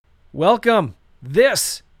Welcome.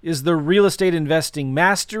 This is the Real Estate Investing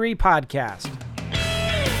Mastery Podcast.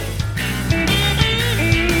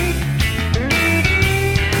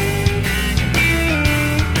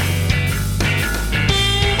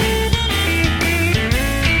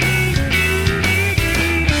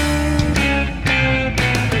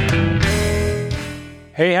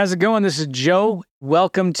 Hey, how's it going? This is Joe.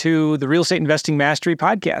 Welcome to the Real Estate Investing Mastery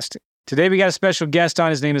Podcast. Today we got a special guest on.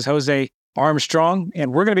 His name is Jose Armstrong,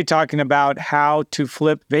 and we're going to be talking about how to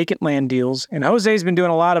flip vacant land deals. And Jose's been doing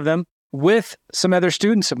a lot of them with some other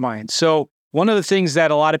students of mine. So one of the things that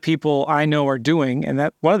a lot of people I know are doing, and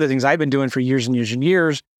that one of the things I've been doing for years and years and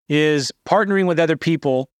years, is partnering with other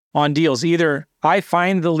people on deals. Either I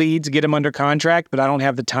find the leads, get them under contract, but I don't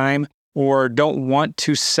have the time or don't want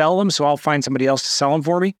to sell them, so I'll find somebody else to sell them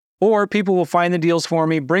for me. Or people will find the deals for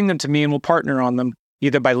me, bring them to me, and we'll partner on them,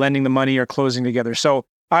 either by lending the money or closing together. So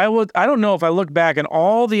I don't know if I look back on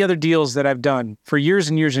all the other deals that I've done for years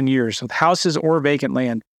and years and years with houses or vacant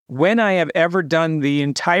land, when I have ever done the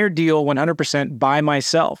entire deal 100% by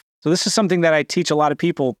myself. So this is something that I teach a lot of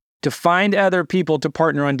people, to find other people to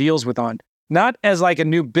partner on deals with on. Not as like a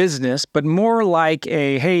new business, but more like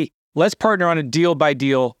a, hey, let's partner on a deal by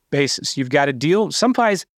deal basis. You've got a deal.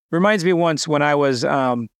 Sometimes reminds me once when I was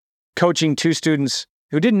coaching two students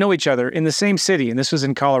who didn't know each other in the same city, and this was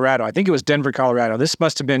in Colorado. I think it was Denver, Colorado. This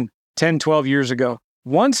must have been 10, 12 years ago.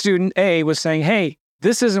 One student, A, was saying, hey,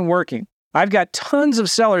 this isn't working. I've got tons of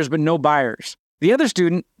sellers, but no buyers. The other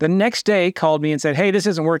student, the next day, called me and said, hey, this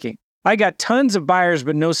isn't working. I got tons of buyers,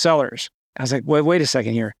 but no sellers. I was like, wait a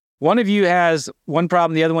second here. One of you has one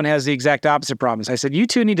problem, the other one has the exact opposite problems. I said, you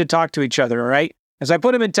two need to talk to each other, all right? As I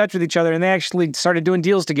put them in touch with each other, and they actually started doing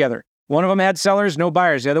deals together. One of them had sellers, no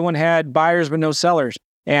buyers. The other one had buyers, but no sellers.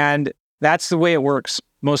 And that's the way it works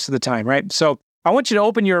most of the time, right? So I want you to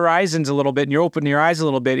open your horizons a little bit, and you're opening your eyes a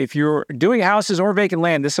little bit. If you're doing houses or vacant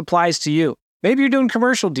land, this applies to you. Maybe you're doing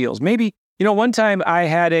commercial deals. Maybe, one time I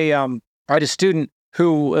had a student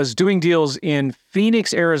who was doing deals in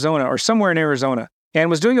Phoenix, Arizona, or somewhere in Arizona, and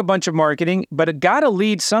was doing a bunch of marketing, but it got a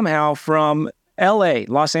lead somehow from LA,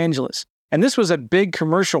 Los Angeles. And this was a big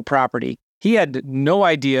commercial property. He had no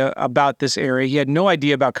idea about this area. He had no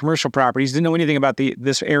idea about commercial properties, didn't know anything about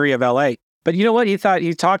this area of LA. But you know what? He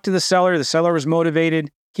talked to the seller was motivated.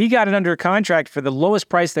 He got it under contract for the lowest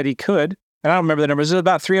price that he could. And I don't remember the numbers. It was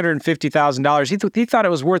about $350,000. He thought it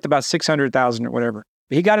was worth about $600,000 or whatever.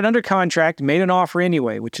 But he got it under contract, made an offer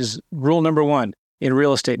anyway, which is rule number one in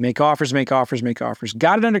real estate. Make offers, make offers, make offers.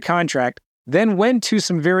 Got it under contract, then went to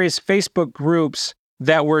some various Facebook groups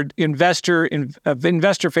that were investor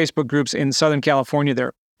Facebook groups in Southern California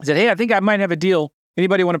there. I said, hey, I think I might have a deal.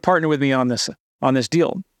 Anybody want to partner with me on this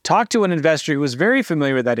deal? Talked to an investor who was very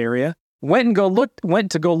familiar with that area, went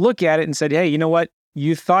to go look at it and said, hey, you know what?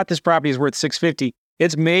 You thought this property is worth $650,000.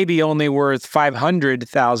 It's maybe only worth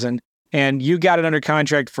 $500,000, and you got it under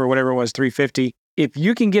contract for whatever it was, $350,000. If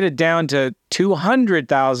you can get it down to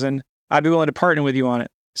 $200,000, I'd be willing to partner with you on it.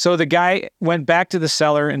 So the guy went back to the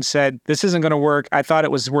seller and said, this isn't going to work. I thought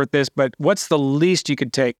it was worth this, but what's the least you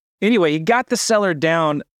could take? Anyway, he got the seller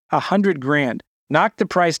down $100,000, knocked the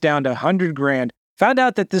price down to $100,000, found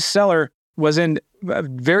out that this seller was in a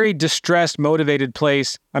very distressed, motivated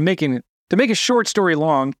place. To make a short story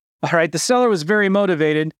long, all right, the seller was very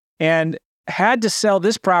motivated and had to sell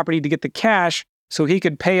this property to get the cash so he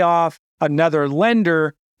could pay off another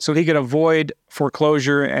lender, so he could avoid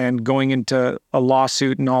foreclosure and going into a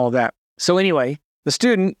lawsuit and all of that. So anyway, the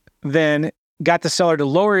student then got the seller to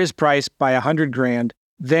lower his price by $100,000.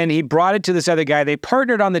 Then he brought it to this other guy. They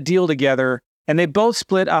partnered on the deal together, and they both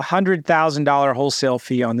split $100,000 wholesale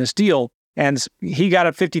fee on this deal. And he got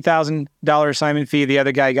a $50,000 assignment fee. The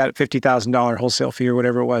other guy got a $50,000 wholesale fee or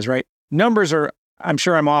whatever it was, right? I'm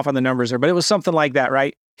sure I'm off on the numbers there, but it was something like that,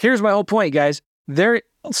 right? Here's my whole point, guys.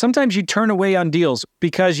 Sometimes you turn away on deals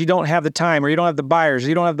because you don't have the time, or you don't have the buyers, or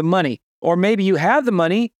you don't have the money. Or maybe you have the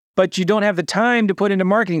money, but you don't have the time to put into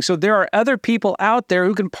marketing. So there are other people out there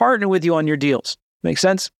who can partner with you on your deals. Make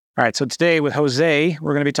sense? All right, so today with Jose,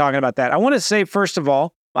 we're going to be talking about that. I want to say, first of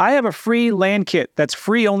all, I have a free land kit that's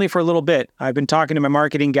free only for a little bit. I've been talking to my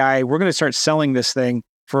marketing guy. We're going to start selling this thing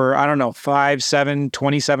for, I don't know, $5, $7,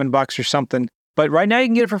 $27 or something. But right now you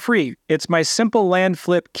can get it for free. It's my simple land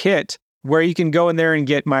flip kit, where you can go in there and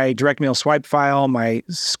get my direct mail swipe file, my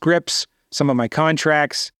scripts, some of my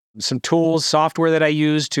contracts, some tools, software that I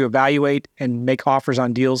use to evaluate and make offers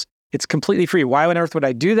on deals. It's completely free. Why on earth would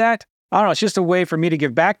I do that? I don't know. It's just a way for me to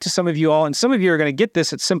give back to some of you all. And some of you are going to get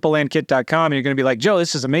this at simplelandkit.com, and you're going to be like, Joe,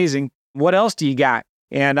 this is amazing. What else do you got?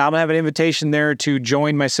 And I'm going to have an invitation there to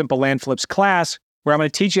join my Simple Land Flips class, where I'm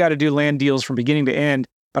going to teach you how to do land deals from beginning to end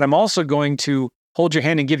but I'm also going to hold your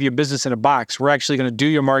hand and give you a business in a box. We're actually going to do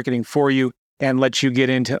your marketing for you and let you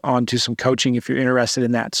get onto some coaching if you're interested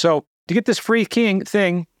in that. So to get this free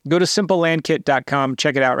thing, go to simplelandkit.com.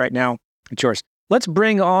 Check it out right now. It's yours. Let's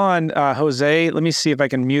bring on Jose. Let me see if I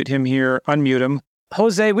can unmute him.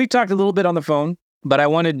 Jose, we talked a little bit on the phone, but I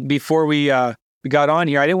wanted, before we got on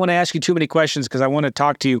here, I didn't want to ask you too many questions because I want to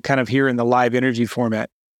talk to you kind of here in the live energy format.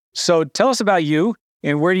 So tell us about you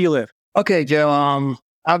and where do you live? Okay, Joe.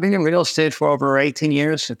 I've been in real estate for over 18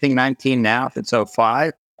 years. I think 19 now. It's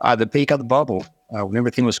 05. The peak of the bubble. When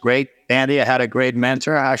everything was great. Andy, I had a great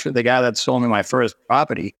mentor. Actually, the guy that sold me my first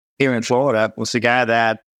property here in Florida was the guy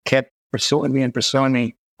that kept pursuing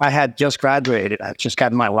me. I had just graduated. I just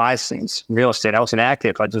gotten my license in real estate. I was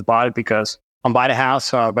inactive. I just bought it because I'm buying a house,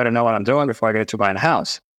 so I better know what I'm doing before I get to buying a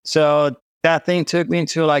house. So that thing took me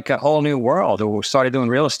into like a whole new world. We started doing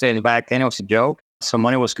real estate, and back then it was a joke. So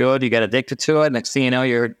money was good. You get addicted to it. Next thing you know,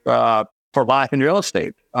 you're for life in real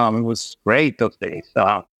estate. It was great those days.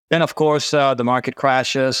 Then, of course, the market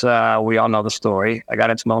crashes. We all know the story. I got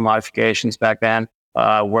into loan modifications back then.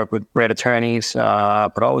 Worked with great attorneys,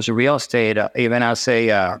 but always real estate, even as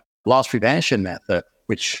a loss prevention method,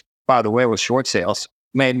 which, by the way, was short sales,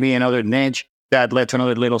 made me another niche that led to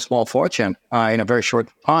another little small fortune in a very short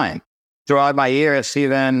time. Throughout my years,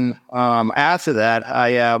 even after that,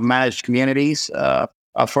 I managed communities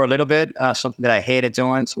for a little bit, something that I hated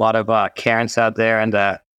doing. It's a lot of Karens out there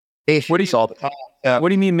and issues all the time. What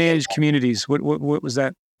do you mean managed communities? What was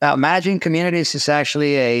that? Managing communities is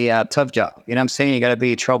actually a tough job. You know what I'm saying? You got to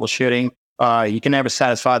be troubleshooting. You can never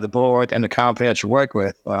satisfy the board and the company that you work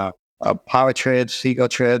with. Power trips, ego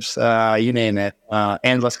trips, you name it.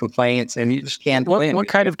 Endless complaints, and you just can't win. What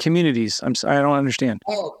kind of communities? I don't understand.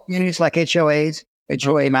 Communities like HOAs,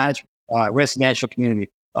 HOA management, residential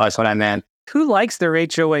community. That's what I meant. Who likes their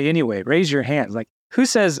HOA anyway? Raise your hand. Like, who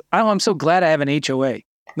says, "Oh, I'm so glad I have an HOA"?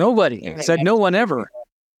 Nobody said. No one ever.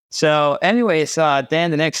 So anyways,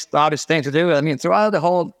 then the next obvious thing to do, I mean, throughout the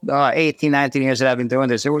whole 18, 19 years that I've been doing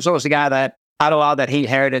this, there was always a guy that had a lot that he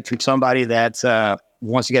inherited from somebody that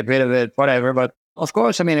wants to get rid of it, whatever. But of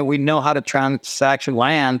course, I mean, we know how to transaction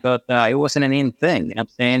land, but it wasn't an in thing. You know what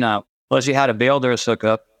I'm saying? Plus you had a builders hook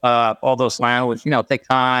up. All those land would, take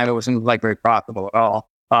time. It wasn't like very profitable at all.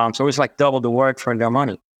 So it was like double the work for their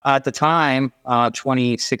money. At the time,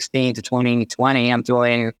 2016 to 2020, I'm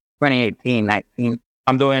doing 2018, 19.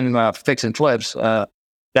 I'm doing fix and flips. That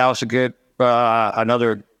was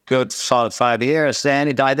another good solid 5 years. Then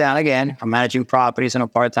it died down again. I'm managing properties on a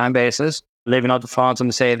part-time basis, living out the funds and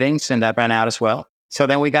the savings, and that ran out as well. So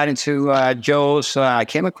then we got into Joe's. I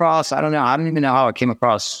came across, I don't even know how I came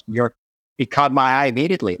across it caught my eye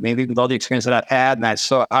immediately, maybe with all the experience that I've had, and I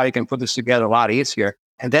saw how you can put this together a lot easier.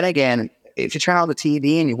 And then again, if you turn on the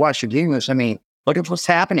TV and you watch the news, I mean, look at what's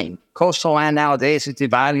happening. Coastal land nowadays is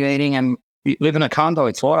devaluating, and you live in a condo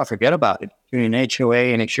in Florida, forget about it. Between HOA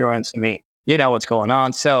and insurance, I mean, you know what's going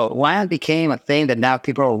on. So land became a thing that now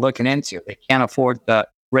people are looking into. They can't afford the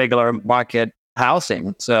regular market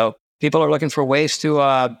housing. So people are looking for ways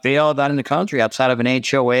to build out in the country outside of an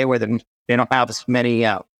HOA where they don't have as many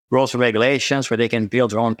rules and regulations, where they can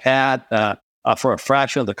build their own pad for a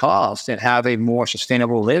fraction of the cost and have a more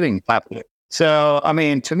sustainable living platform. So, I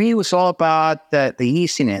mean, to me, it was all about the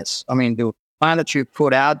easiness. I mean, the plan that you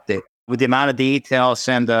put out there, with the amount of details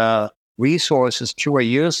and resources you are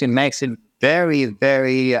using, makes it very,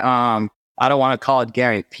 very, I don't want to call it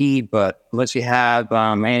guaranteed, but unless you have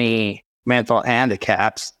any mental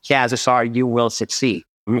handicaps, chances are you will succeed.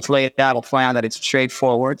 We've laid out a plan that it's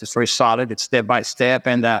straightforward, it's very solid, it's step by step.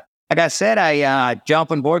 And like I said, I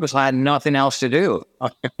jumped on board because I had nothing else to do.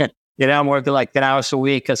 I'm working like 10 hours a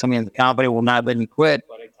week because, the company will not let me quit,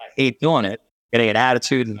 but I hate doing it. Getting an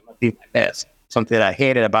attitude and I'm doing my best. Something that I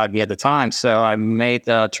hated about me at the time. So I made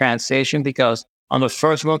the transition because on the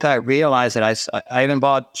first month I realized that I even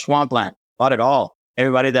bought swampland, bought it all.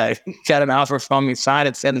 Everybody that got an offer from me signed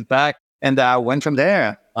it, sent it back, and I went from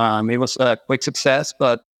there. It was a quick success,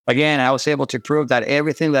 but again, I was able to prove that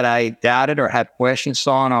everything that I doubted or had questions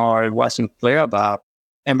on or wasn't clear about.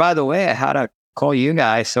 And by the way, I had to call you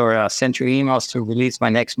guys or send you emails to release my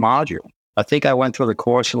next module. I think I went through the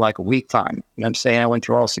course in like a week time. You know what I'm saying? I went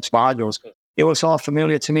through all 6 modules. It was all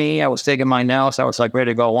familiar to me. I was taking my notes. I was like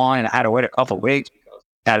ready to go on, and I had to wait a couple of weeks because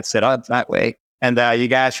I had it set up that way. And you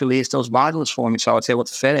guys released those modules for me, so I was able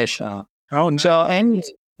to finish. So, and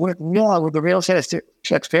with the real estate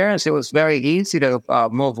experience, it was very easy to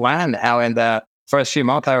move land now. In the first few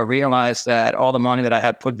months, I realized that all the money that I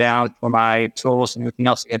had put down for my tools and everything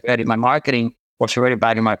else to get ready, my marketing, was already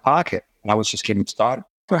back in my pocket. And I was just getting started.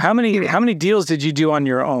 So how many deals did you do on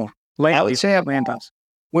your own? I would say land house.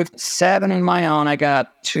 With 7 in my own, I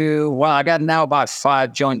got 2. Well, I got now about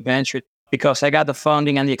 5 joint ventures because I got the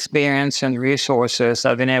funding and the experience and the resources.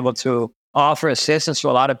 I've been able to offer assistance to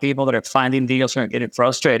a lot of people that are finding deals and are getting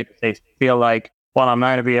frustrated because they feel like, well, I'm not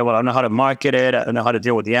going to be able, I don't know how to market it. I don't know how to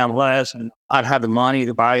deal with the MLS, and I don't have the money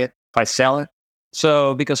to buy it if I sell it.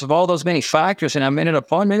 So because of all those many factors, and I'm in at a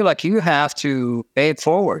point, maybe like you have to pay it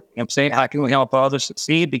forward. You know what I'm saying? How can we help others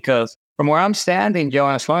succeed? Because from where I'm standing, Joe,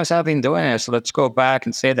 and as long as I've been doing it, so let's go back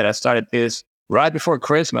and say that I started this right before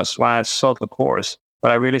Christmas when I sold the course,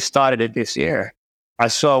 but I really started it this year. I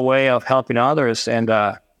saw a way of helping others, and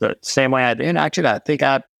the same way I did, actually, I think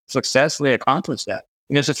I successfully accomplished that.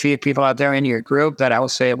 And there's a few people out there in your group that I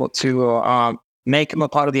was able to make them a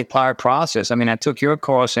part of the entire process. I mean, I took your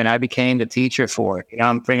course and I became the teacher for it. You know,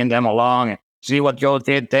 I'm bringing them along and see what Joe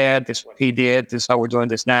did there, this is what he did, this is how we're doing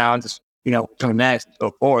this now, and this, doing next, and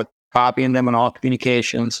so forth. Copying them on all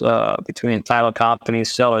communications between title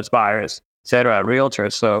companies, sellers, buyers, et cetera,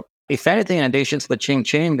 realtors. So if anything, in addition to the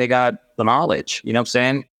ching, they got the knowledge, you know what I'm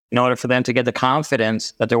saying? In order for them to get the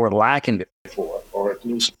confidence that they were lacking before, or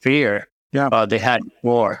lose fear they had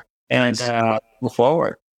before, and move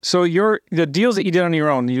forward. So the deals that you did on your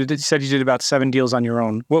own, you said you did about 7 deals on your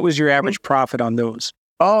own. What was your average profit on those?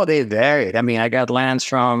 Oh, they varied. I mean, I got lands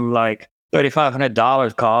from like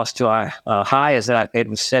 $3,500 cost to highest that I paid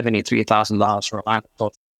was $73,000 for a land,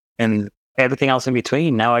 and everything else in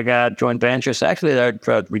between. Now I got joint ventures. Actually,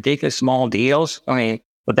 they're ridiculous small deals. I mean,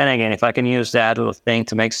 but then again, if I can use that little thing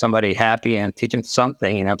to make somebody happy and teach them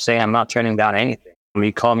something, I'm saying I'm not turning down anything. When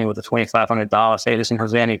you call me with the $2,500, hey, listen,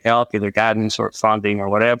 Jose, I need help, either guidance or funding or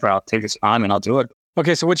whatever, I'll take this time and I'll do it.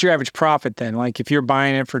 Okay, so what's your average profit then? Like if you're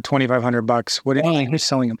buying it for $2,500, what are you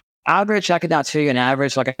selling them? Average, I could not tell you an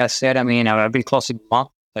average. Like I said, I mean, I've been close to a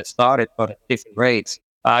month that started, but at different rates.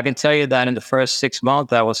 I can tell you that in the first 6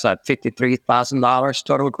 months, that was at $53,000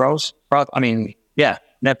 total gross profit.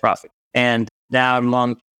 Net profit. And now in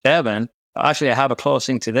month 7, actually, I have a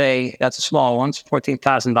closing today. That's a small one. It's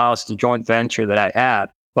 $14,000 to joint venture that I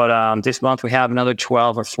had. But this month, we have another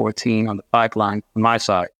 12 or 14 on the pipeline on my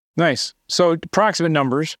side. Nice. So approximate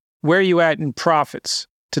numbers, where are you at in profits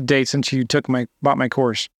to date since you bought my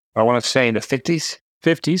course? I want to say in the 50s.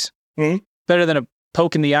 50s? Mm-hmm. Better than a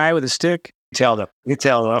poke in the eye with a stick? You tell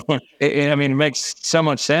them. It makes so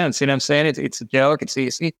much sense. You know what I'm saying? It's a joke. It's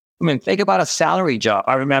easy. I mean, think about a salary job.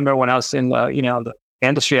 I remember when I was in, the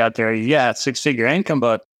industry out there, 6-figure income,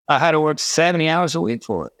 but I had to work 70 hours a week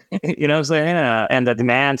for it. You know what I'm saying? And the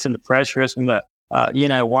demands and the pressures and the,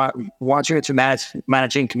 once you're into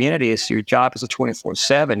managing communities, your job is a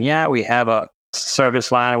 24/7. Yeah, we have a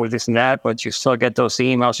service line with this and that, but you still get those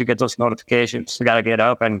emails, you get those notifications. You got to get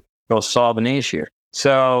up and go solve an issue.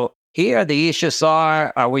 So here, the issues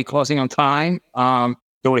are we closing on time?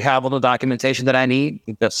 Do we have all the documentation that I need?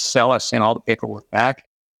 The seller send all the paperwork back.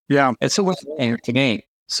 Yeah. It's a win to me.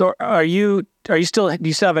 So do you still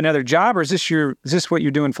have another job, or is this what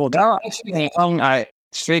you're doing full time? No,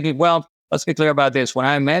 actually, well, let's be clear about this. When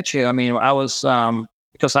I met you, I mean, I was,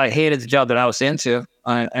 because I hated the job that I was into,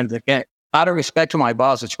 and again, out of respect to my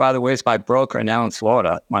boss, which by the way is my broker now in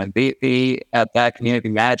Florida, my VP at that community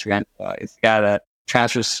management is the guy that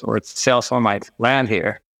transfers or sells some of my land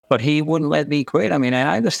here. But he wouldn't let me quit. I mean,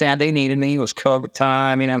 I understand they needed me. It was COVID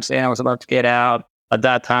time. You know what I'm saying? I was about to get out at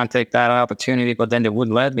that time, take that opportunity, but then they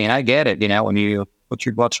wouldn't let me. And I get it. When you put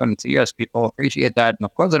your butts on tears, people appreciate that. And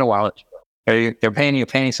of course, in a while, they're paying you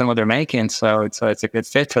pennies on what they're making. So it's a good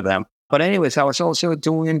fit for them. But anyways, I was also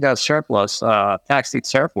doing the surplus, tax deed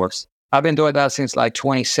surplus. I've been doing that since like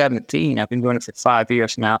 2017. I've been doing it for 5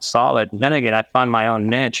 years now, solid. And then again, I found my own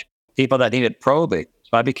niche, people that needed probate.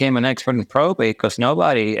 So I became an expert in probate because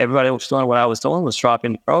everybody was doing what I was doing was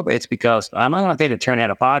dropping probates because I'm not going to pay the attorney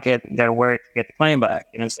out of pocket and then work to get the claim back.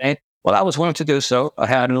 You know what I'm saying? Well, I was willing to do so. I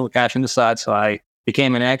had a little cash on the side, so I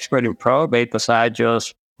became an expert in probate besides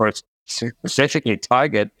just for specifically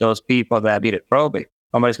target those people that needed probate.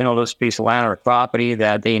 Somebody's going to lose a piece of land or property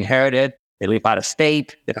that they inherited. They live out of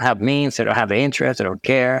state. They don't have means. They don't have the interest. They don't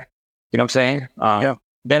care. You know what I'm saying? Yeah.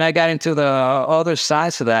 Then I got into the other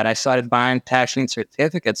sides of that. I started buying tax lien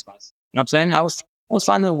certificates. You know what I'm saying? I was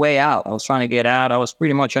finding a way out. I was trying to get out. I was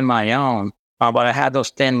pretty much on my own. But I had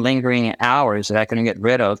those 10 lingering hours that I couldn't get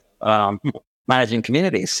rid of managing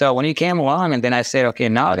communities. So when you came along, and then I said, okay,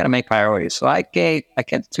 now I got to make priorities. So I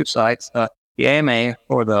kept 2 sides, the AMA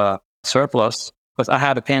or the surplus, because I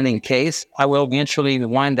have a pending case. I will eventually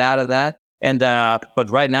wind out of that. And but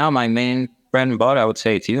right now, my main bread and butter, I would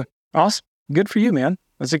say, it's you. Awesome. Good for you, man.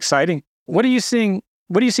 That's exciting. What are you seeing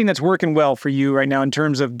that's working well for you right now in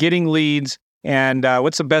terms of getting leads? And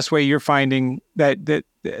what's the best way you're finding that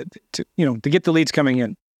to get the leads coming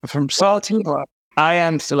in? from Well, I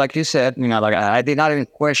am, so like you said, like I did not even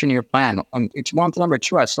question your plan. It's one. Number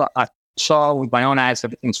two, I saw with my own eyes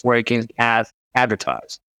everything's working as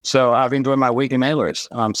advertised. So I've been doing my weekly mailers.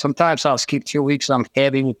 Sometimes I'll skip 2 weeks. I'm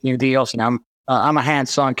heavy with new deals, and I'm a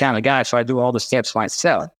hands-on kind of guy, so I do all the steps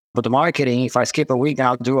myself. But the marketing, if I skip a week,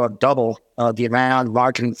 I'll do a double the amount of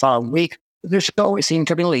marketing the following week. There's always seem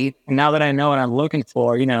to be lead. And now that I know what I'm looking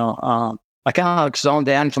for, I kind of zone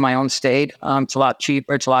down to my own state. It's a lot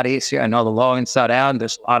cheaper. It's a lot easier. I know the law inside out. And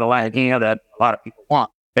there's a lot of land here that a lot of people want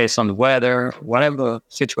based on the weather, whatever the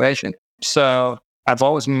situation. So I've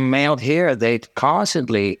always mailed here. They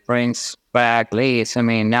constantly brings back leads. I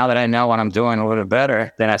mean, now that I know what I'm doing a little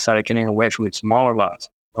better, then I started getting away with smaller lots.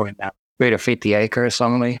 Going down 3 to 50 acres,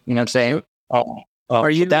 something. You know what I'm saying? Are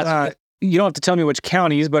you? You don't have to tell me which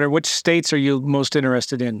counties, but which states are you most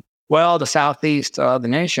interested in? Well, the southeast of the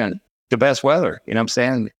nation, the best weather. You know what I'm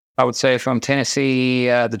saying? I would say from Tennessee,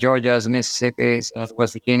 the Georgias, the Mississippis,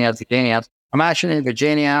 West Virginia, Virginia. I'm actually in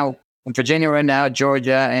Virginia right now,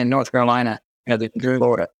 Georgia, and North Carolina,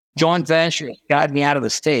 Florida. Joint venture got me out of the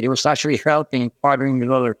state. It was actually helping partnering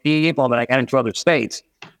with other people, but I got into other states.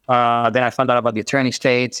 Then I found out about the attorney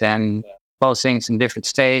states and postings in different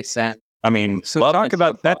states. And I mean, so talk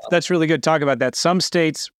about that. That's really good. Talk about that. Some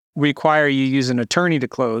states require you use an attorney to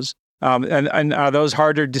close. And are those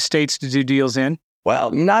harder states to do deals in?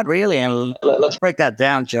 Well, not really. And let's break that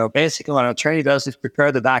down, Joe. Basically, what an attorney does is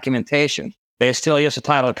prepare the documentation. They still use the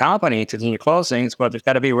title of company to do the closings, but there's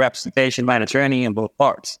got to be representation by an attorney in both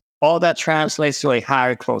parts. All that translates to a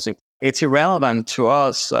higher closing. It's irrelevant to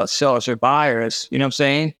us sellers or buyers, you know what I'm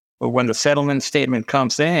saying? But when the settlement statement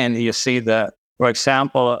comes in, you see for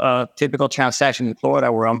example, a typical transaction in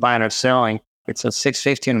Florida where I'm buying or selling, it's a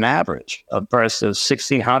 $650 on average versus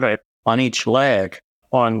 $1,600 on each leg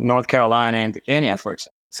on North Carolina and Virginia, for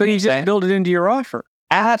example. So you just build it into your offer.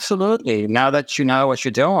 Absolutely. Now that you know what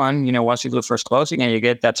you're doing, once you do the first closing and you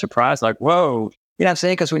get that surprise, like, whoa, you know what I'm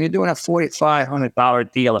saying? Because when you're doing a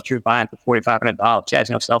 $4,500 deal, if you're buying for $4,500,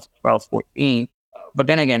 charging yourself $1,200, $1,400. But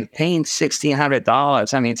then again, paying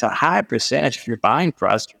 $1,600, I mean, it's a high percentage of your buying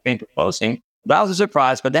price you're paying for closing. That was a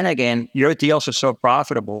surprise. But then again, your deals are so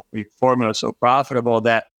profitable, your formula is so profitable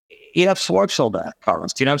that it absorbs all that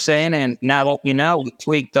cost. You know what I'm saying? And now, we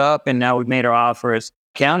tweaked up and now we've made our offers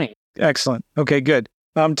counting. Excellent. Okay, good.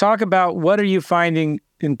 Talk about what are you finding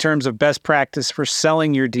in terms of best practice for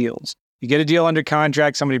selling your deals? You get a deal under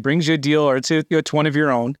contract, somebody brings you a deal, or it's one of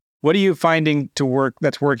your own. What are you finding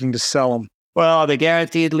that's working to sell them? Well, the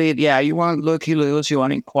guaranteed lead, you want looky-loos, you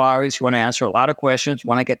want inquiries, you want to answer a lot of questions, you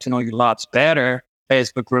want to get to know your lots better.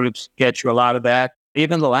 Facebook groups get you a lot of that.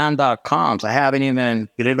 Even the land.coms, I haven't even,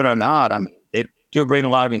 believe it or not, I mean, they do bring a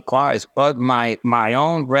lot of inquiries, but my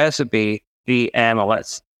own recipe, the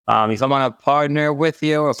MLS. If I'm going to partner with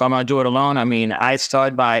you or if I'm going to do it alone, I mean, I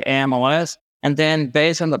start by MLS. And then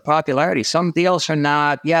based on the popularity, some deals are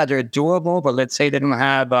not, they're doable, but let's say they don't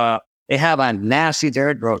have, they have a nasty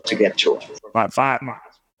dirt road to get to for about 5 miles.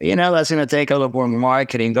 That's going to take a little more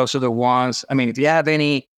marketing. Those are the ones, I mean, if you have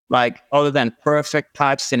any, other than perfect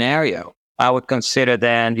type scenario, I would consider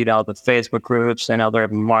then, the Facebook groups and other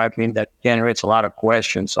marketing that generates a lot of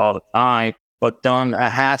questions all the time, but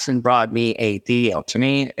hasn't brought me a deal. To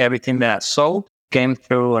me, everything that I sold came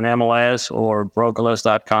through an MLS or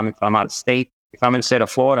brokerlist.com if I'm out of state. If I'm in the state of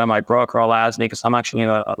Florida, my broker allows me, because I'm actually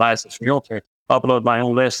a licensed realtor, upload my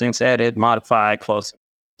own listings, edit, modify, close.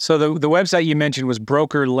 So the website you mentioned was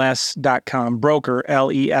brokerless.com, broker,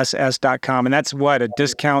 LESS.com. And that's what, a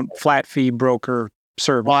discount flat fee broker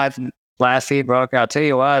service? Flat fee broker, I'll tell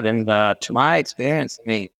you what, and to my experience, I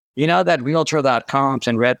mean, you know that realtor.coms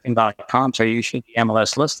and redfin.coms are usually the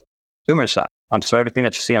MLS listed, consumer side. So everything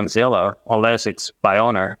that you see on Zillow, unless it's by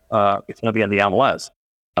owner, it's going to be on the MLS.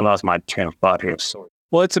 I lost my train of thought here. Sorry.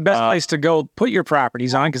 Well, it's the best place to go put your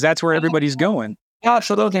properties on because that's where everybody's going.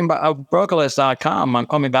 Absolutely. Brokerless.com, I'm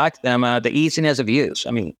coming back to them, the easiness of use.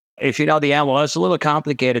 I mean, if you know the MLS, it's a little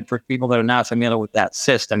complicated for people that are not familiar with that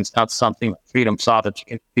system. It's not something like Freedom Soft that you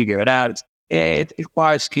can figure it out. It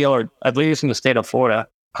requires skill, or at least in the state of Florida,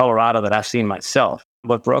 Colorado, that I've seen myself.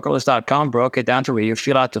 But brokerless.com broke it down to where you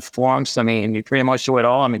fill out the forms. I mean, you pretty much do it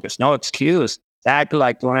all. I mean, there's no excuse. It's actually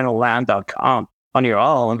like doing a land.com on your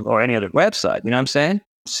own or any other website. You know what I'm saying?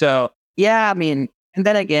 So, I mean, and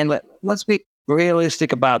then again, let's be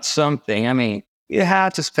realistic about something. I mean, you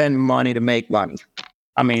have to spend money to make money.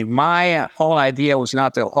 I mean, my whole idea was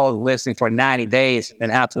not to hold a listing for 90 days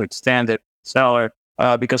and have to extend it seller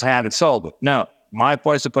because I haven't sold it. No, my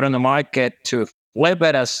point is to put on the market to flip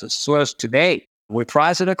it as soon as today. We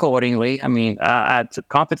price it accordingly. I mean, at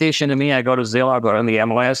competition to me, I go to Zillow, I go on the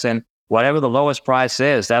MLS, and whatever the lowest price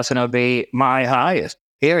is, that's going to be my highest,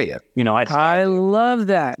 period. I love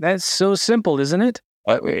that. That's so simple, isn't it?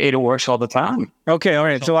 It works all the time. Okay, all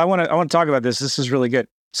right. So I want to talk about this. This is really good.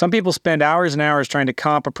 Some people spend hours and hours trying to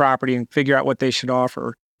comp a property and figure out what they should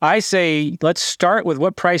offer. I say, let's start with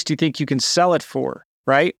what price do you think you can sell it for,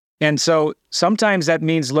 right? And so sometimes that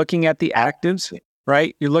means looking at the actives,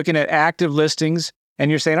 right? You're looking at active listings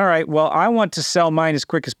and you're saying, all right, well, I want to sell mine as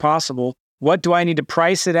quick as possible. What do I need to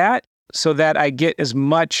price it at so that I get as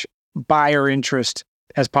much buyer interest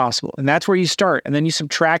as possible? And that's where you start. And then you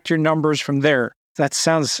subtract your numbers from there. That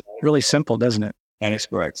sounds really simple, doesn't it? That is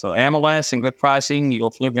correct. So MLS and good pricing, you'll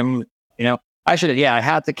flip them, I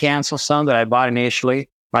had to cancel some that I bought initially.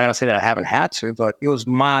 I'm not going to say that I haven't had to, but it was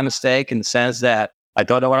my mistake in the sense that I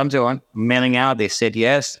don't know what I'm doing. I'm mailing out. They said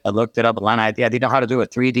yes. I looked it up. I didn't know how to do a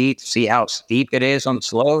 3D to see how steep it is on the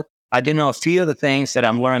slope. I didn't know a few of the things that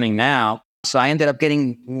I'm learning now. So I ended up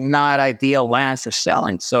getting not ideal lands for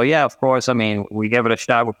selling. So yeah, of course, we gave it a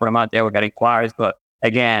shot. We put them out there. We got inquiries. But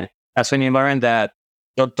again, that's when you learn that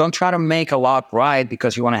don't try to make a lot right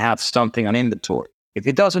because you want to have something on inventory. If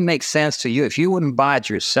it doesn't make sense to you, if you wouldn't buy it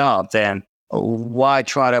yourself, then why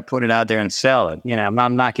try to put it out there and sell it? I'm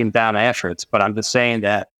not knocking down efforts, but I'm just saying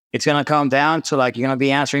that it's going to come down to you're going to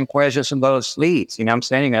be answering questions from those leads. I'm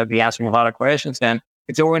saying you're going to be answering a lot of questions. And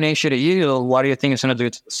it's over an issue to you. What do you think it's going to do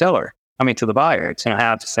to the seller? To the buyer. It's going to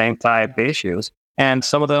have the same type of issues. And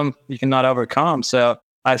some of them you cannot overcome. So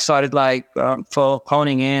I started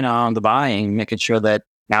honing in on the buying, making sure that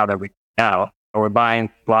now we're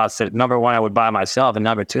buying plots that, number one, I would buy myself, and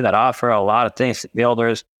number two, that offer a lot of things to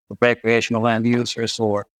builders, recreational land users,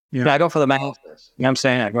 or I go for the masters. You know what I'm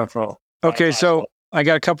saying? I go for. Okay, so I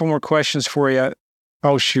got a couple more questions for you.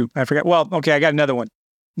 Oh, shoot. I forgot. Well, okay, I got another one.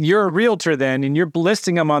 You're a realtor then, and you're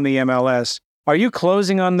listing them on the MLS. Are you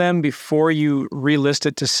closing on them before you relist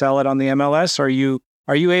it to sell it on the MLS? Are you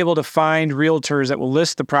able to find realtors that will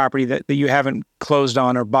list the property that you haven't closed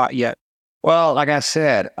on or bought yet? Well, like I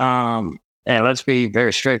said, and let's be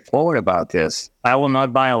very straightforward about this. I will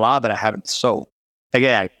not buy a lot that I haven't sold.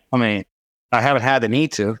 Again, I haven't had the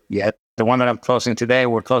need to yet. The one that I'm closing today,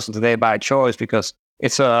 we're closing today by choice because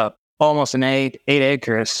it's almost an 8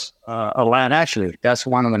 acres of land. Actually, that's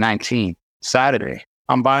one of the 19 Saturday.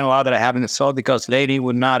 I'm buying a lot that I haven't sold because the lady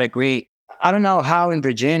would not agree. I don't know how in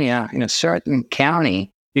Virginia, in a certain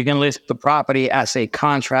county, you can list the property as a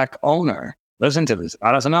contract owner. Listen to this.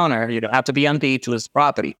 Not as an owner. You don't have to be on deed to list the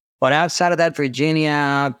property. But outside of that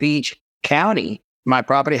Virginia Beach County, my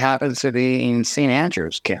property happens to be in St.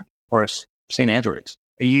 Andrews County or St. Andrews.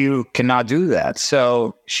 You cannot do that.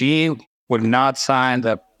 So she would not sign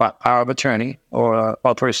the power of attorney or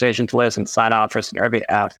authorization to list and sign off for every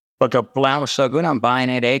out. But the land was so good, I'm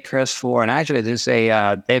buying 8 acres for, and actually there's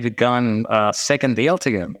a David Gunn second deal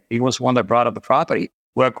to him. He was one that brought up the property.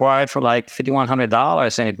 We acquired for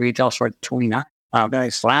 $5,100 and it retails for $29.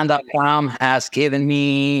 Nice. Land.com has given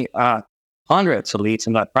me hundreds of leads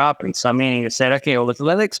in that property. So you said, okay, well,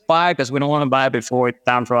 let it expire because we don't want to buy it before it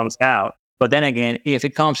time runs out. But then again, if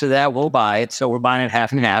it comes to that, we'll buy it. So we're buying it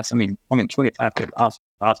half and half. 25 off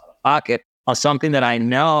the pocket. On something that I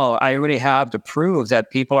know I already have to prove that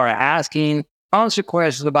people are asking tons of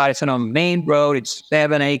questions about. It's on a main road. It's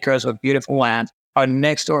 7 acres of beautiful land. Our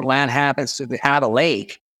next door land happens to have a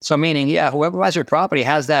lake. So whoever buys your property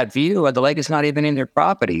has that view, and the lake is not even in their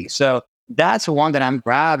property. So that's the one that I'm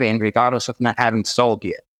grabbing regardless of not having sold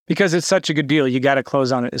yet. Because it's such a good deal, you got to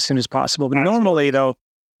close on it as soon as possible. But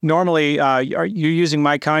normally, are you using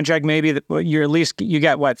my contract? Maybe you're at least, you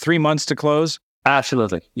got 3 months to close?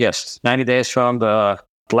 Absolutely, yes. 90 days from the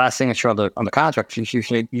last signature on the contract,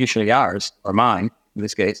 usually ours or mine in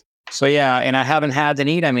this case. So and I haven't had the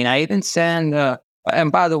need. I even send.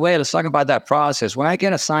 And by the way, let's talk about that process. When I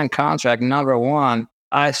get a signed contract, number one,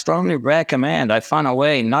 I strongly recommend. I found a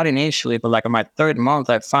way, not initially, but in my third month,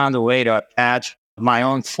 I found a way to attach my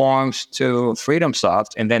own forms to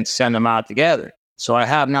FreedomSoft and then send them out together. So I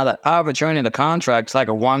have now that power of attorney in the contract. It's like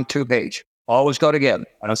a 1-2 page. Always go together.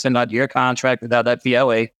 I don't send out your contract without that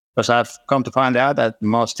VOA because I've come to find out that in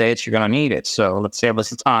most states you're going to need it. So let's save us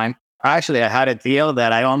the time. Actually, I had a deal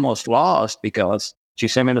that I almost lost because she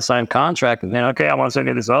sent me the signed contract and then, okay, I want to send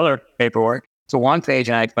you this other paperwork. It's a 1 page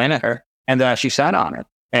and I explained to her and she sat on it.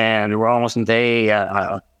 And we're almost in day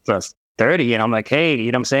 30 and I'm like, hey,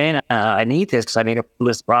 you know what I'm saying? I need this because I need to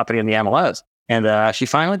list property in the MLS. And she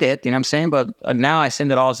finally did, you know what I'm saying? But now I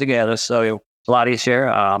send it all together. So it's a lot easier,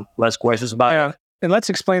 less questions about it. And let's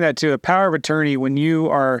explain that too. A power of attorney, when you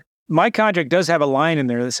are, my contract does have a line in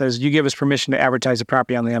there that says you give us permission to advertise the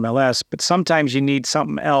property on the MLS, but sometimes you need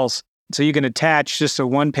something else So you can attach just a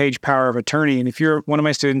one-page power of attorney. And if you're one of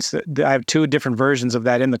my students, I have 2 different versions of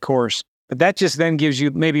that in the course. But that just then gives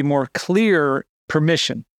you maybe more clear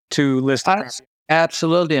permission to list the property.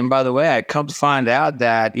 Absolutely. And by the way, I come to find out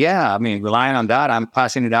that, relying on that, I'm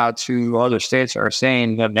passing it out to other states that are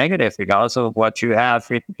saying the negative, regardless of what you have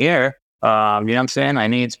written here. You know what I'm saying? I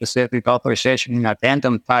need specific authorization in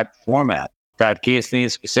addendum type format that gives me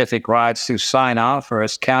specific rights to sign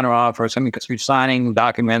offers, counter offers. Because you're signing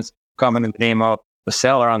documents coming in the name of the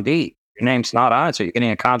seller on deed. Your name's not on it, so you're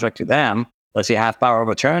getting a contract to them. Unless you have power of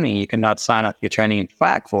attorney, you cannot sign up the attorney in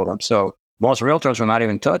fact for them. So most realtors will not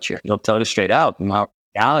even touch you. They'll tell you straight out.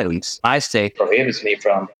 Reality, my state prohibits me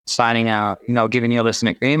from signing out, giving you a listing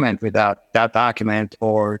agreement without that document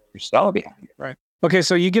or your seller behind it. Right. Okay,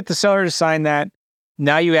 so you get the seller to sign that.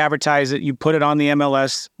 Now you advertise it. You put it on the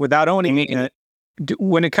MLS without owning it.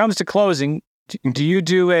 When it comes to closing, do you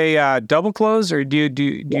do a double close or do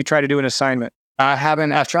you try to do an assignment?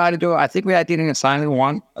 I've tried to do it. I think I did an assignment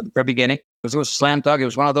one at the very beginning. Because it was slam dunk. It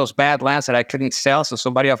was one of those bad lands that I couldn't sell. So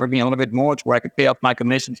somebody offered me a little bit more to where I could pay off my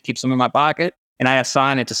commission to keep some in my pocket. And I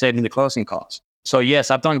assigned it to save me the closing costs. So yes,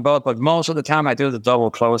 I've done both, but most of the time I do the double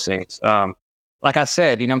closings. Like I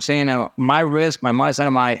said, you know what I'm saying? My risk, my money's out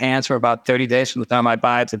of my hands for about 30 days from the time I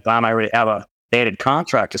buy it to the time I already have a dated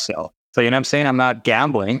contract to sell. So you know what I'm saying? I'm not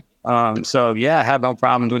gambling. So yeah, I have no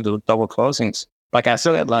problem doing the double closings. Like I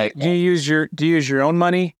said, do you use your own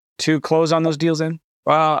money to close on those deals in?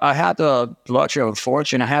 Well, I had the luxury of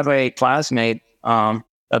fortune. I have a classmate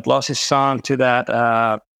that lost his son to that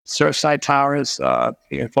Surfside Towers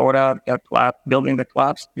in Florida, building that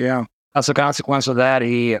collapsed. Yeah. As a consequence of that,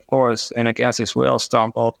 he, of course, and against his will,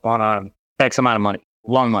 stumbled on X amount of money,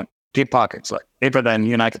 long money, deep pockets, like deeper than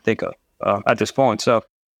you and I could think of at this point. So,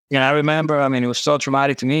 I remember, it was so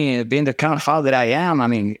traumatic to me, being the kind of father that I am.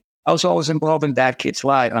 I was always involved in that kid's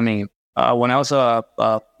life. When I was a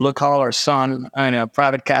blue-collar son in a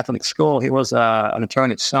private Catholic school, he was an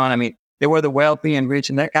attorney's son. They were the wealthy and rich,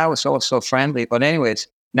 and that guy was always so friendly. But anyways,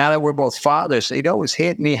 now that we're both fathers, it always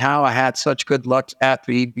hit me how I had such good luck after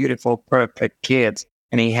 3 beautiful, perfect kids,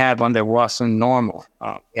 and he had one that wasn't normal.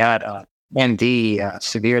 He had ND,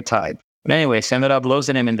 severe type. But anyways, ended up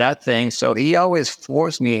losing him in that thing. So he always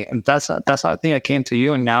forced me, and that's how I think I came to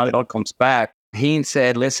you, and now it all comes back. He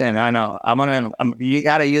said, listen, I know, you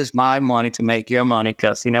got to use my money to make your money,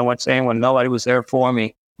 because you know what I'm saying? When nobody was there for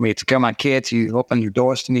me, to take care of my kids, you opened your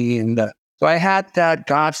doors to me. And so I had that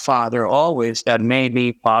godfather always that made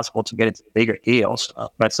me possible to get into bigger deals.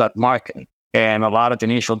 That's that marketing. And a lot of the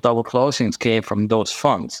initial double closings came from those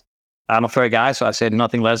funds. I'm a fair guy, so I said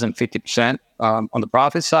nothing less than 50% on the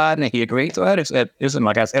profit side. And he agreed to it. He said, listen,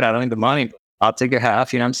 like I said, I don't need the money, but I'll take your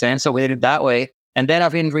half, you know what I'm saying? So we did it that way. And then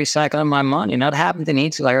I've been recycling my money. And that happened to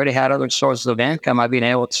need to. I already had other sources of income. I've been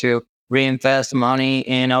able to reinvest the money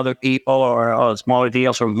in other people or smaller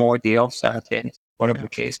deals or more deals, whatever the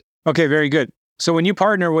case. Okay, very good. So when you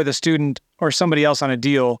partner with a student or somebody else on a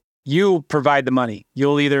deal, you provide the money.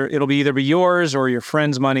 It'll either be yours or your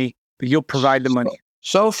friend's money, but you'll provide the money.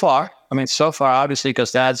 So far, obviously,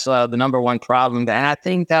 because that's the number one problem. And I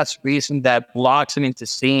think that's the reason that blocks them into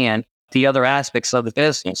seeing the other aspects of the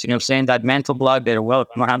business. You know what I'm saying? That mental block that, well, if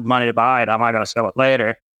I don't have money to buy it, I'm not going to sell it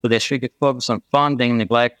later. So they should get focused on funding,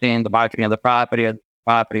 neglecting the marketing of the property,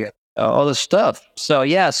 all this stuff. So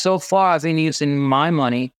yeah, so far I've been using my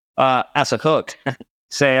money as a hook.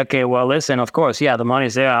 Say, okay, well, listen, of course, yeah, the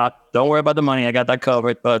money's there. Don't worry about the money. I got that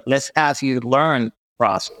covered. But let's have you learn the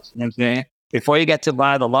process. You know what I'm saying? Before you get to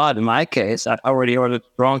buy the lot, in my case, I already ordered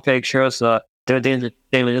drone pictures, daily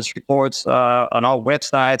reports on all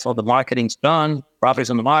websites, all the marketing's done, properties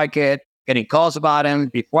on the market, getting calls about them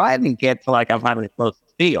before I even get to I'm having a close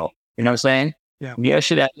deal. You know what I'm saying? Yeah. You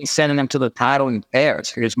should at least send them to the title in pairs.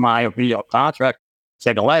 Here's my real contract.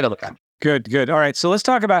 Take a light of the contract. Good. All right. So let's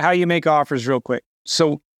talk about how you make offers real quick.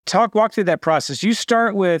 So walk through that process. You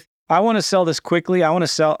start with, I want to sell this quickly. I want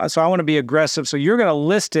to be aggressive. So you're going to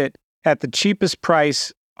list it at the cheapest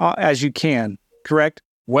price as you can, correct?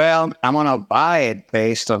 Well, I'm going to buy it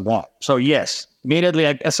based on what? So yes, immediately,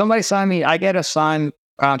 if somebody signed me, I get a signed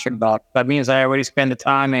contract back. That means I already spent the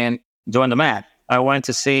time in doing the math. I went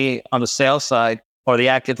to see on the sales side or the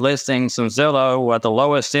active listings on Zillow what the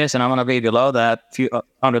lowest is, and I'm going to be below that, few $100,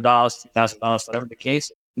 $1,000, whatever the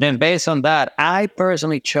case. Then based on that, I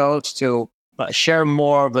personally chose to share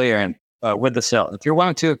more of the with the seller. If you're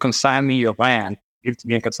wanting to consign me your land, give it to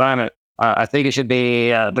me in consignment, I think it should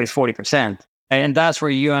be at least 40%. And that's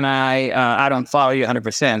where you and I don't follow you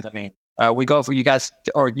 100%. We go for you guys,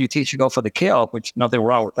 or you teach, you go for the kill, which nothing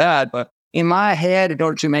wrong with that. But in my head, in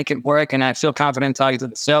order to make it work, and I feel confident talking to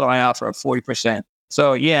the seller, I offer a 40%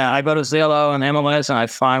 So yeah, I go to Zillow and MLS and I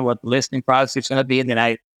find what the listing price is going to be, and then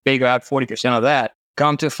I figure out 40% of that.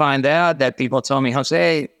 Come to find out that people tell me,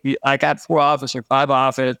 Jose, I got 4 offers or 5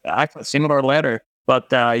 offers. I got a similar letter,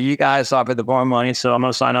 but you guys offered the more money, so I'm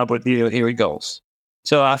going to sign up with you. Here it goes.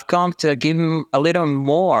 So I've come to give them a little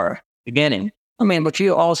more beginning. I mean, but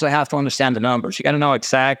you also have to understand the numbers. You got to know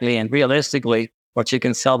exactly and realistically what you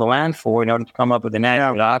can sell the land for in order to come up with an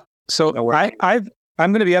accurate. So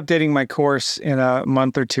I'm going to be updating my course in a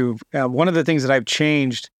month or two. One of the things that I've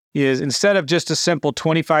changed is instead of just a simple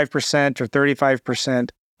 25% or 35%,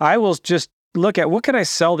 I will just look at what can I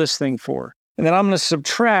sell this thing for? And then I'm going to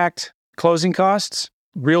subtract closing costs,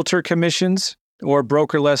 realtor commissions, or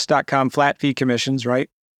brokerless.com flat fee commissions, right?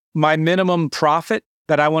 My minimum profit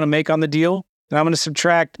that I want to make on the deal. And I'm going to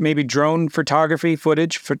subtract maybe drone photography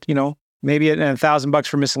footage for, maybe $1,000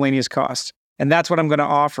 for miscellaneous costs. And that's what I'm going to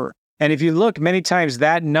offer. And if you look, many times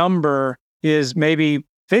that number is maybe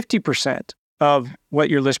 50% of what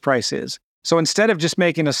your list price is. So instead of just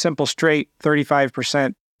making a simple straight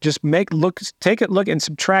 35%, just take a look and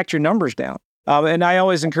subtract your numbers down. And I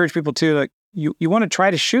always encourage people to, like, you want to try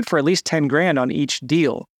to shoot for at least 10 grand on each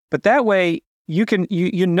deal. But that way you can,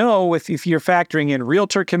 if you're factoring in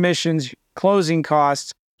realtor commissions, closing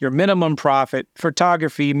costs, your minimum profit,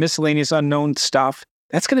 photography, miscellaneous unknown stuff,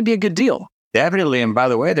 that's going to be a good deal. Definitely. And by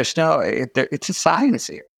the way, it's a science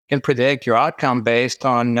here. You can predict your outcome based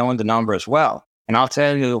on knowing the number as well. And I'll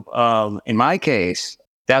tell you, in my case,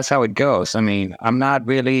 that's how it goes. I mean, I'm not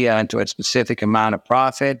really into a specific amount of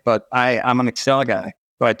profit, but I'm an Excel guy.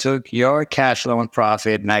 So I took your cash flow and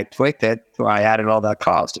profit and I tweaked it. So I added all that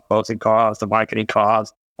cost, the closing costs, the marketing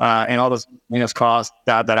costs, and all those costs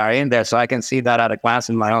that are in there. So I can see that at a glance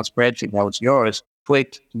in my own spreadsheet. That was yours,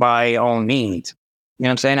 tweaked by own needs. You know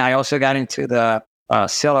what I'm saying? I also got into the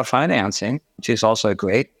seller financing, which is also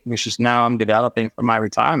great, which is now I'm developing for my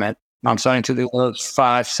retirement. I'm starting to do those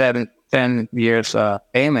 5, 7, 10 years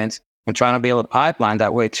payments and trying to be able to pipeline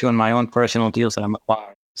that way too in my own personal deals that I'm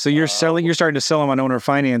acquiring. So you're starting to sell them on owner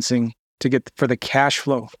financing to get for the cash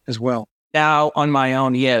flow as well. Now on my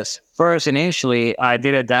own, yes. First, initially, I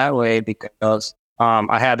did it that way because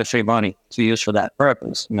I had the free money to use for that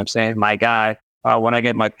purpose. You know what I'm saying? My guy, when I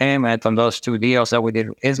get my payment on those 2 deals that we did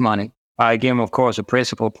with his money, I give him, of course, a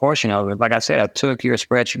principal portion of it. Like I said, I took your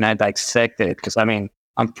spreadsheet and I dissected it because, I mean,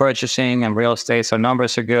 I'm purchasing and real estate, so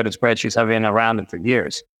numbers are good. The spreadsheets have been around for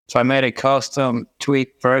years. So I made a custom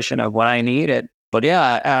tweaked version of what I needed. But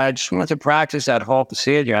yeah, I just wanted to practice that whole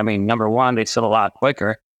procedure. I mean, number one, they sell a lot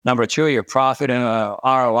quicker. Number two, your profit and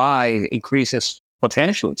ROI increases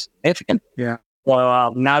potentially significant. Yeah.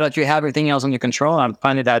 Well, now that you have everything else under control, I'm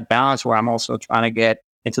finding that balance where I'm also trying to get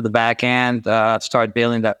into the back end, start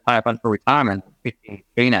building that pipeline for retirement. I'm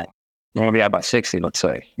going to be out by 60, let's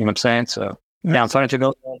say. You know what I'm saying? So yeah, I'm starting to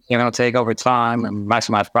go. You're going to take over time and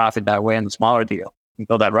maximize profit that way in the smaller deal. You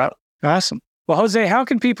go that route. Awesome. Well, Jose, how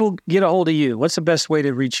can people get a hold of you? What's the best way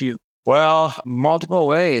to reach you? Well, multiple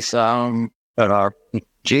ways. That are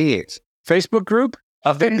Facebook group?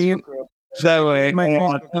 A Facebook group. That way,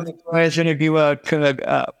 information if you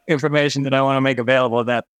information that I want to make available.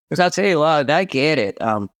 That because I'll tell you what, I get it.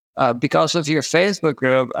 Because of your Facebook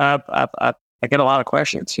group, I get a lot of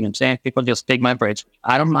questions. You know what I'm saying? People just take my brains.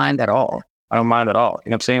 I don't mind at all. You know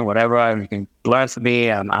what I'm saying? Whatever you can learn from me,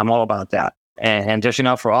 I'm all about that. And just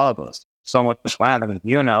for all of us. So much land. I mean,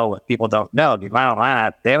 what people don't know. The amount of land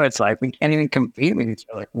out there, it's like we can't even compete with each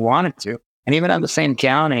other like we wanted to. And even in the same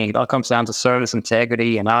county, it all comes down to service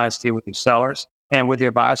integrity and honesty with your sellers and with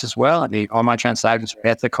your buyers as well. I mean, all my transactions are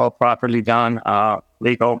ethical, properly done,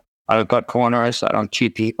 legal. I don't cut corners. I don't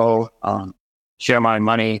cheat people. Share my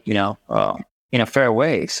money, in a fair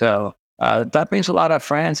way. So that brings a lot of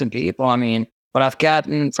friends and people. I mean, what I've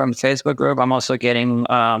gotten from the Facebook group, I'm also getting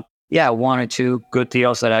 1 or 2 good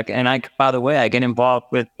deals that by the way, I get involved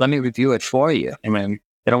with, let me review it for you. I mean,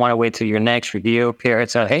 they don't want to wait till your next review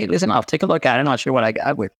period. So, hey, listen, I'll take a look at it. I'm not sure what I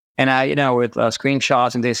got with. And with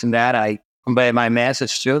screenshots and this and that, I convey my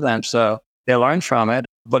message to them. So they learn from it,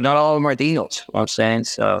 but not all of them are deals. You know what I'm saying?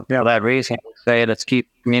 So for that reason, I would say let's keep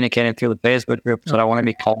communicating through the Facebook group. So I want to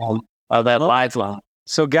be called that lifeline.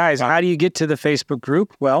 So guys, how do you get to the Facebook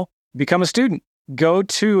group? Well, become a student.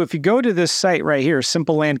 If you go to this site right here,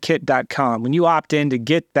 simplelandkit.com, when you opt in to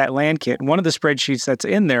get that land kit, one of the spreadsheets that's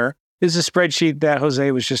in there is a spreadsheet that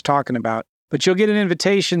Jose was just talking about. But you'll get an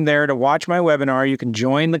invitation there to watch my webinar. You can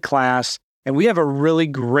join the class. And we have a really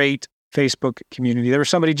great Facebook community. There was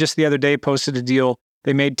somebody just the other day posted a deal.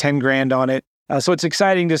 They made 10 grand on it. So it's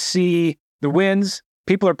exciting to see the wins.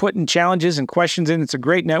 People are putting challenges and questions in. It's a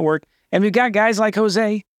great network. And we've got guys like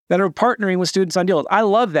Jose that are partnering with students on deals. I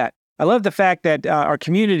love that. I love the fact that our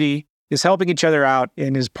community is helping each other out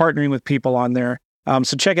and is partnering with people on there.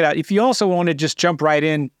 So check it out. If you also want to just jump right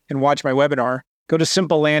in and watch my webinar, go to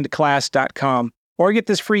simplelandclass.com or get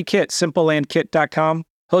this free kit, simplelandkit.com.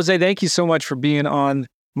 Jose, thank you so much for being on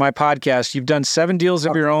my podcast. You've done 7 deals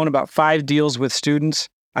of your own, about 5 deals with students.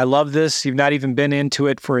 I love this. You've not even been into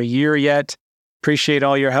it for a year yet. Appreciate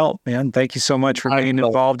all your help, man. Thank you so much for being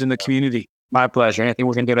involved in the community. My pleasure. Anything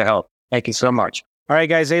we can do to help. Thank you so much. All right,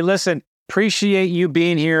 guys. Hey, listen, appreciate you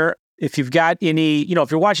being here. If you've got any,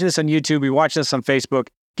 if you're watching this on YouTube, you're watching this on Facebook,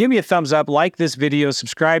 give me a thumbs up, like this video,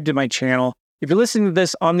 subscribe to my channel. If you're listening to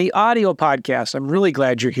this on the audio podcast, I'm really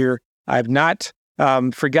glad you're here. I've not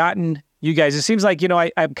forgotten you guys. It seems like,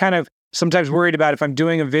 I'm kind of sometimes worried about if I'm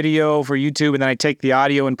doing a video for YouTube and then I take the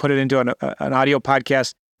audio and put it into an audio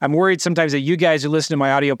podcast. I'm worried sometimes that you guys who listen to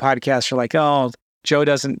my audio podcast are like, oh, Joe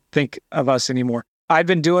doesn't think of us anymore. I've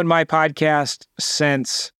been doing my podcast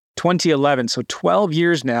since 2011, so 12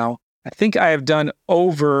 years now. I think I have done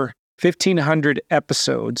over 1,500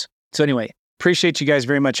 episodes. So anyway, appreciate you guys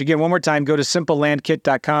very much. Again, one more time, go to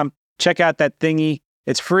simplelandkit.com. Check out that thingy.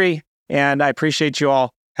 It's free, and I appreciate you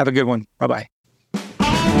all. Have a good one. Bye-bye.